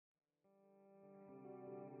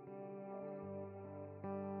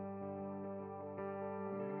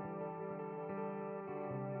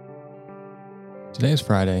Today is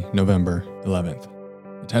Friday, November 11th.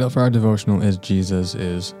 The title for our devotional is Jesus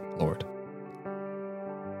is Lord.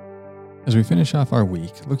 As we finish off our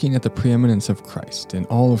week looking at the preeminence of Christ in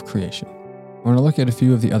all of creation, I want to look at a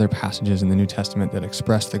few of the other passages in the New Testament that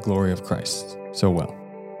express the glory of Christ so well.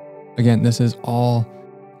 Again, this is all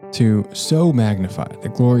to so magnify the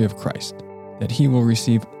glory of Christ that he will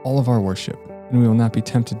receive all of our worship, and we will not be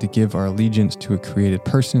tempted to give our allegiance to a created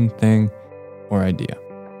person, thing, or idea.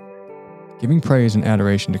 Giving praise and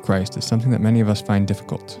adoration to Christ is something that many of us find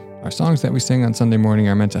difficult. Our songs that we sing on Sunday morning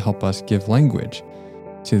are meant to help us give language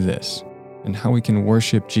to this and how we can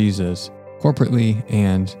worship Jesus corporately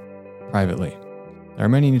and privately. There are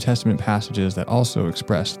many New Testament passages that also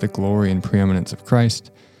express the glory and preeminence of Christ.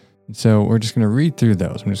 And so we're just going to read through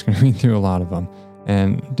those. I'm just going to read through a lot of them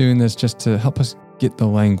and doing this just to help us get the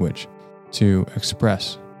language to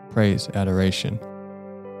express praise, adoration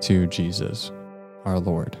to Jesus, our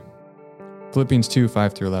Lord. Philippians 2,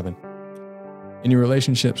 5-11. In your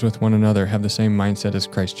relationships with one another, have the same mindset as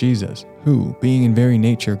Christ Jesus, who, being in very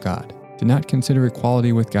nature God, did not consider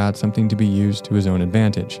equality with God something to be used to his own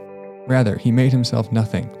advantage. Rather, he made himself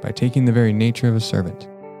nothing by taking the very nature of a servant,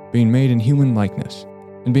 being made in human likeness,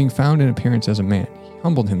 and being found in appearance as a man, he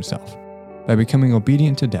humbled himself by becoming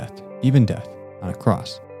obedient to death, even death on a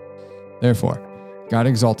cross. Therefore, God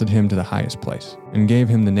exalted him to the highest place and gave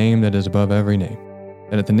him the name that is above every name,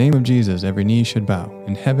 that at the name of Jesus every knee should bow,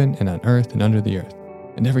 in heaven and on earth and under the earth,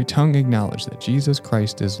 and every tongue acknowledge that Jesus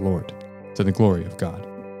Christ is Lord, to the glory of God,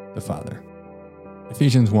 the Father.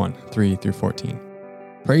 Ephesians 1,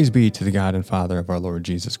 3-14. Praise be to the God and Father of our Lord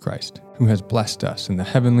Jesus Christ, who has blessed us in the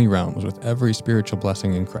heavenly realms with every spiritual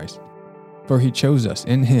blessing in Christ. For he chose us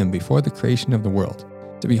in him before the creation of the world,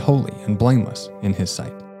 to be holy and blameless in his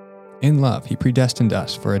sight. In love he predestined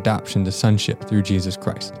us for adoption to sonship through Jesus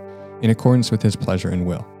Christ, in accordance with his pleasure and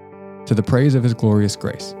will, to the praise of his glorious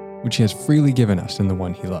grace, which he has freely given us in the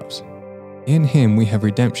one he loves. In him we have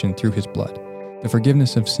redemption through his blood, the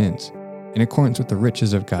forgiveness of sins, in accordance with the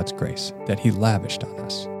riches of God's grace that he lavished on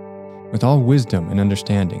us. With all wisdom and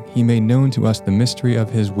understanding, he made known to us the mystery of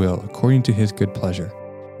his will according to his good pleasure,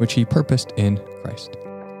 which he purposed in Christ,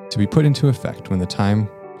 to be put into effect when the time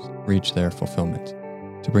reached their fulfillment,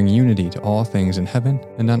 to bring unity to all things in heaven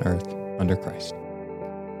and on earth under Christ.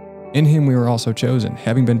 In him we were also chosen,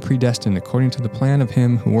 having been predestined according to the plan of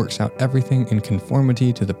him who works out everything in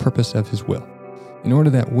conformity to the purpose of his will, in order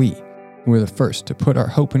that we, who were the first to put our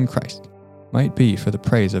hope in Christ, might be for the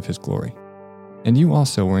praise of his glory. And you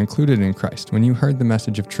also were included in Christ when you heard the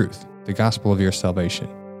message of truth, the gospel of your salvation.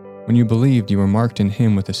 When you believed, you were marked in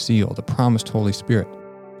him with a seal, the promised Holy Spirit,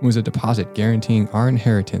 who was a deposit guaranteeing our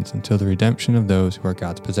inheritance until the redemption of those who are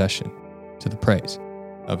God's possession, to the praise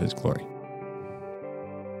of his glory.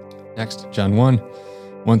 Next, John 1,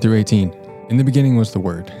 1-18. In the beginning was the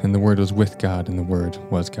Word, and the Word was with God, and the Word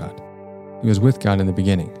was God. He was with God in the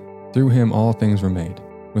beginning. Through him all things were made.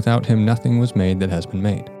 Without him nothing was made that has been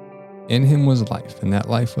made. In him was life, and that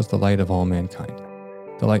life was the light of all mankind.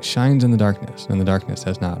 The light shines in the darkness, and the darkness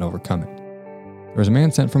has not overcome it. There was a man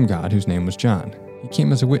sent from God whose name was John. He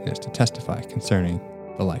came as a witness to testify concerning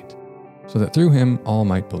the light, so that through him all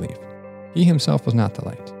might believe. He himself was not the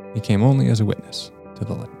light. He came only as a witness to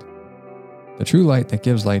the light. The true light that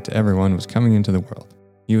gives light to everyone was coming into the world.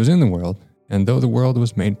 He was in the world, and though the world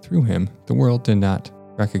was made through him, the world did not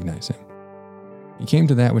recognize him. He came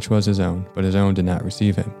to that which was his own, but his own did not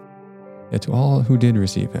receive him. Yet to all who did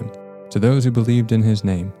receive him, to those who believed in his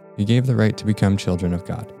name, he gave the right to become children of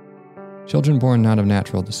God. Children born not of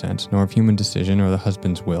natural descent, nor of human decision or the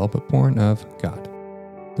husband's will, but born of God.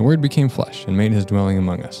 The Word became flesh and made his dwelling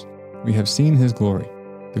among us. We have seen his glory,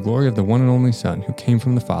 the glory of the one and only Son, who came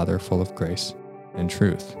from the Father, full of grace and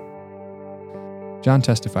truth. John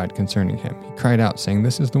testified concerning him. He cried out, saying,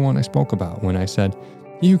 "This is the one I spoke about when I said,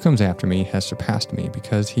 'He who comes after me has surpassed me,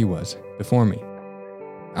 because he was before me.'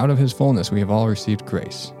 Out of his fullness we have all received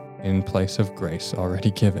grace, in place of grace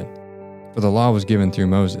already given. For the law was given through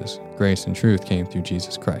Moses, grace and truth came through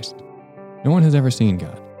Jesus Christ. No one has ever seen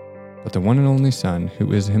God, but the one and only Son,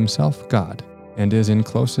 who is himself God and is in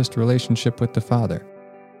closest relationship with the Father,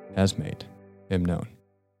 has made him known."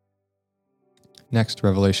 Next,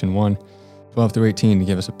 Revelation 1, 12-18, to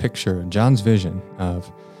give us a picture of John's vision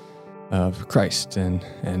of Christ and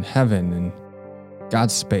heaven and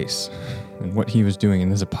God's space and what he was doing in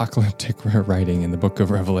his apocalyptic writing in the book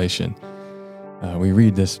of Revelation. We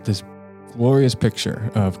read this glorious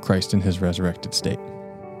picture of Christ in his resurrected state.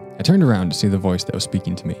 I turned around to see the voice that was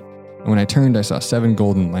speaking to me, and when I turned, I saw 7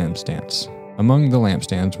 golden lampstands. Among the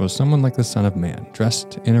lampstands was someone like the Son of Man,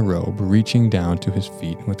 dressed in a robe reaching down to his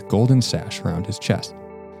feet with a golden sash around his chest.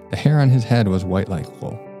 The hair on his head was white like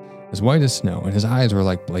wool, as white as snow, and his eyes were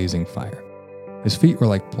like blazing fire. His feet were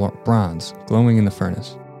like bronze, glowing in the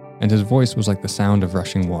furnace, and his voice was like the sound of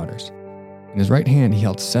rushing waters. In his right hand he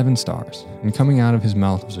held 7 stars, and coming out of his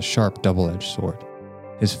mouth was a sharp double-edged sword.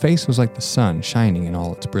 His face was like the sun shining in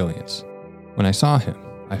all its brilliance. When I saw him,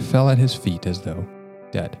 I fell at his feet as though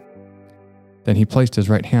dead. Then he placed his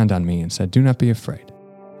right hand on me and said, "Do not be afraid.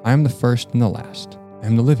 I am the first and the last. I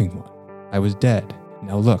am the living one. I was dead.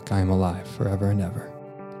 Now look, I am alive forever and ever.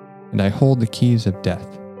 And I hold the keys of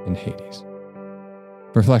death and Hades."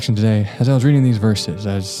 Reflection today, as I was reading these verses,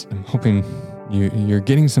 I'm hoping you're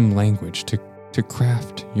getting some language to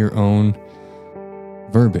craft your own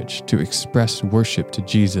verbiage to express worship to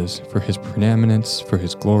Jesus for his preeminence, for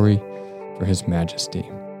his glory, for his majesty.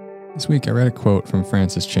 This week I read a quote from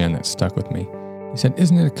Francis Chan that stuck with me. He said,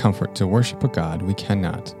 "Isn't it a comfort to worship a God we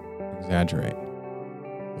cannot exaggerate?"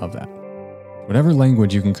 Love that. Whatever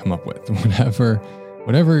language you can come up with,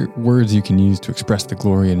 whatever words you can use to express the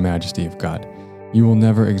glory and majesty of God, you will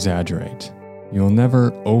never exaggerate. You will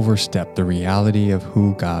never overstep the reality of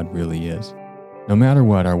who God really is. No matter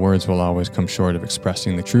what, our words will always come short of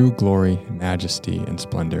expressing the true glory, majesty, and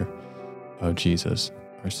splendor of Jesus,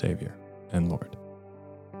 our Savior and Lord.